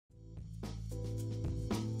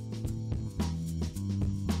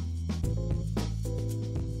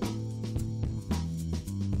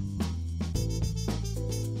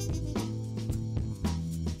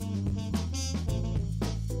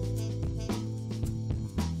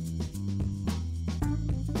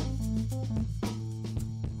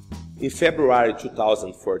In February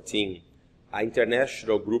 2014, an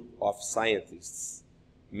international group of scientists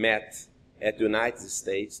met at the United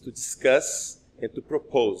States to discuss and to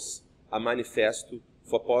propose a manifesto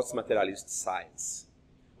for post-materialist science.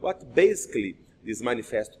 What basically this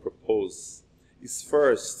manifesto proposes is,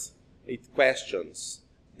 first, it questions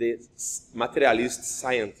the materialist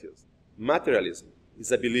scientism. Materialism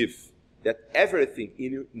is a belief that everything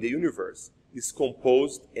in the universe is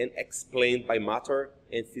composed and explained by matter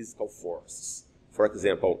and physical forces. For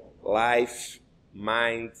example, life,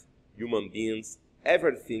 mind, human beings,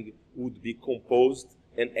 everything would be composed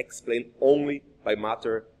and explained only by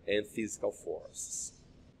matter and physical forces.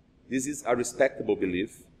 This is a respectable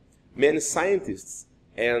belief. Many scientists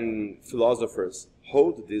and philosophers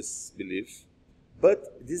hold this belief,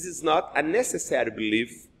 but this is not a necessary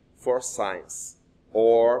belief for science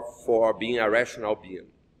or for being a rational being.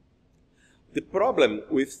 The problem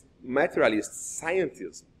with materialist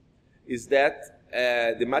scientism is that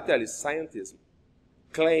the materialist scientism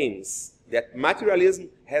claims that materialism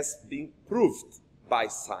has been proved by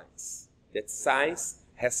science, that science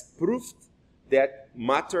has proved that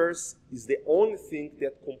matter is the only thing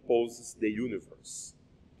that composes the universe.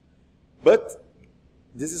 But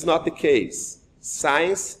this is not the case.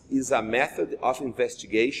 Science is a method of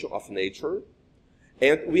investigation of nature,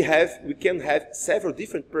 and we can have several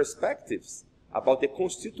different perspectives about the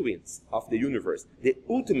constituents of the universe, the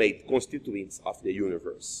ultimate constituents of the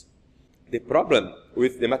universe. The problem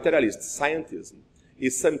with the materialist scientism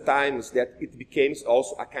is sometimes that it becomes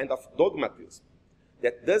also a kind of dogmatism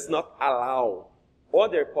that does not allow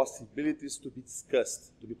other possibilities to be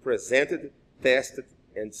discussed, to be presented, tested,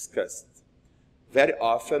 and discussed. Very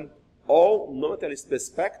often, all non-materialist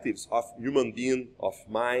perspectives of human being, of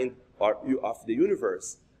mind, or of the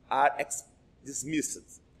universe are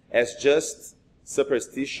dismissed as just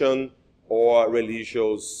superstition or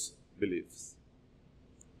religious beliefs.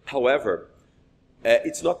 However,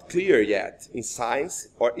 it's not clear yet in science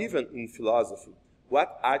or even in philosophy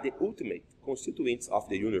what are the ultimate constituents of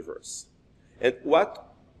the universe. And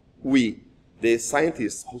what we, the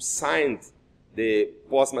scientists who signed the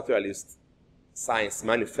post-materialist science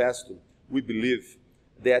manifesto, we believe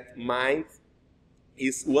that mind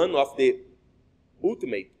is one of the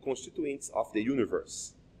ultimate constituents of the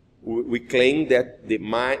universe. We claim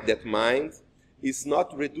that mind is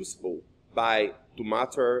not reducible to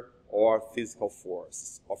matter or physical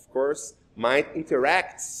force. Of course, mind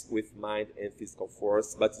interacts with mind and physical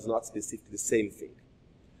force, but it's not specifically the same thing.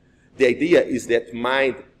 The idea is that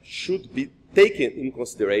mind should be taken in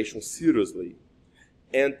consideration seriously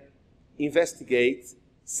and investigate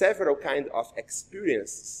several kinds of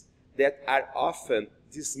experiences that are often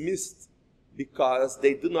dismissed because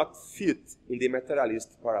they do not fit in the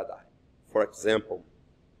materialist paradigm. For example,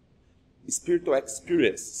 spiritual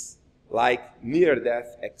experiences, like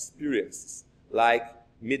near-death experiences, like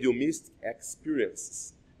mediumistic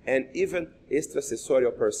experiences, and even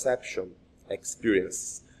extrasensorial perception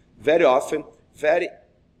experiences. Very often, very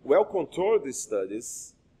well-controlled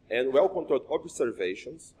studies and well-controlled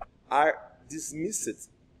observations are dismissed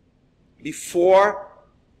before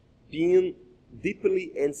being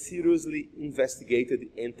deeply and seriously investigated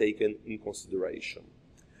and taken in consideration.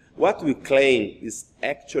 What we claim is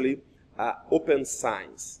actually open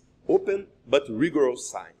science, open but rigorous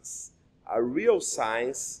science. A real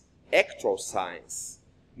science, actual science,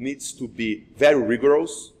 needs to be very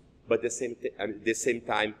rigorous, but at the same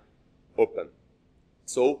time open.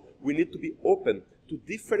 So we need to be open to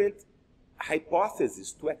different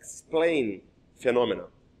hypotheses to explain phenomena,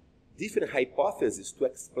 different hypotheses to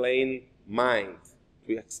explain mind,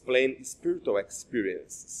 to explain spiritual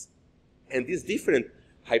experiences. And these different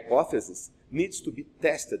hypotheses needs to be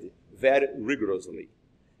tested very rigorously.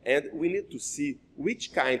 And we need to see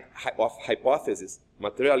which kind of hypothesis,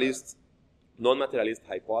 materialist, non-materialist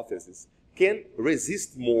hypothesis, can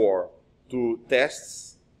resist more to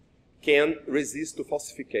tests, can resist to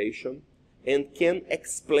falsification, and can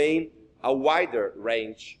explain a wider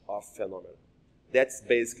range of phenomena. That's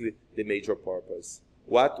basically the major purpose.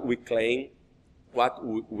 What we claim, what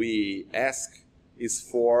we ask is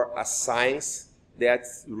for a science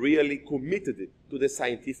that's really committed to the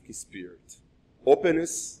scientific spirit.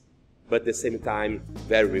 Openness, but at the same time,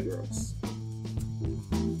 very rigorous.